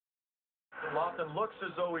Lofton looks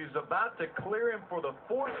as though he's about to clear him for the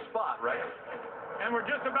 4th spot, right? And we're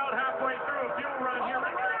just about halfway through a fuel run here.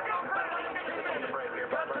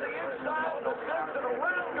 Got to the inside of the 6th, and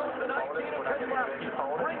around goes the 19 of Ncwts,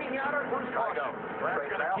 bringing out our first caution. Brad's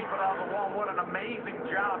going to keep it out of the wall. What an amazing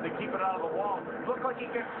job to keep it out of the wall. Looked like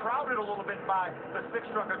he got crowded a little bit by the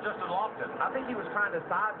 6th truck of Justin Lofton. I think he was trying to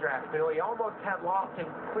side draft, Bill. He almost had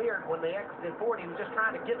Lofton cleared when they exited forward. He was just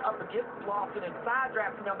trying to get up against Lofton and side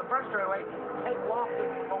drafting down the front straightaway, take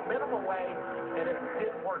Lofton's momentum away, and it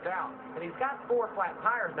didn't work out. And he's got 4 flat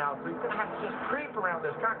tires now, so he's going to have to just creep around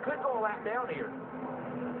this track. Could go a lap down here.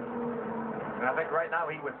 And I think right now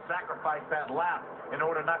he would sacrifice that lap in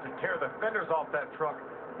order not to tear the fenders off that truck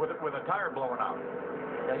with a tire blowing out.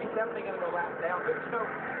 Yeah, he's definitely going to go lap down, but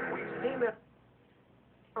we've seen this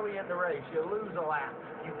early in the race. You lose a lap,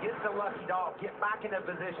 you get the lucky dog, get back in a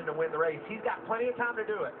position to win the race. He's got plenty of time to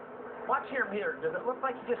do it. Watch him here. Does it look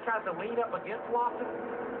like he just tries to lean up against Lofton?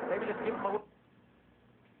 Maybe just give him a little.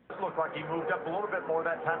 Looked like he moved up a little bit more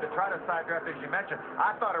that time to try to side draft, as you mentioned.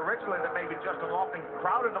 I thought originally that maybe Justin Lofton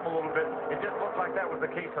crowded him a little bit. It didn't look like that was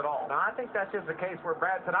the case at all. No, I think that's just the case where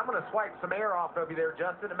Brad said, I'm going to swipe some air off of you there,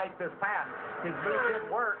 Justin, to make this pass. His move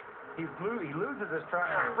didn't work. He loses his truck.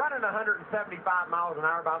 Running 175 miles an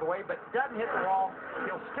hour, by the way, but doesn't hit the wall.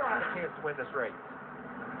 He'll still have a chance to win this race.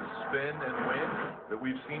 The spin and win that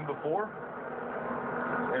we've seen before?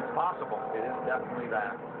 It's possible. It is definitely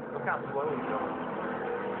that. Look how slow he's going.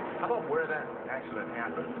 How about where that accident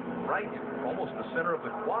happened? Right, almost the center of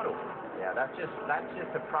the quad oval. Yeah, that's just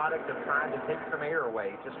a product of trying to take some air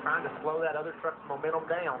away, just trying to slow that other truck's momentum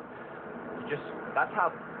down. That's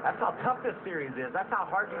how tough this series is. That's how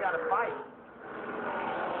hard you got to fight.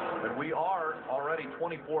 And we are already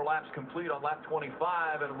 24 laps complete on lap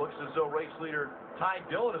 25, and it looks as though race leader Ty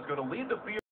Dillon is going to lead the field.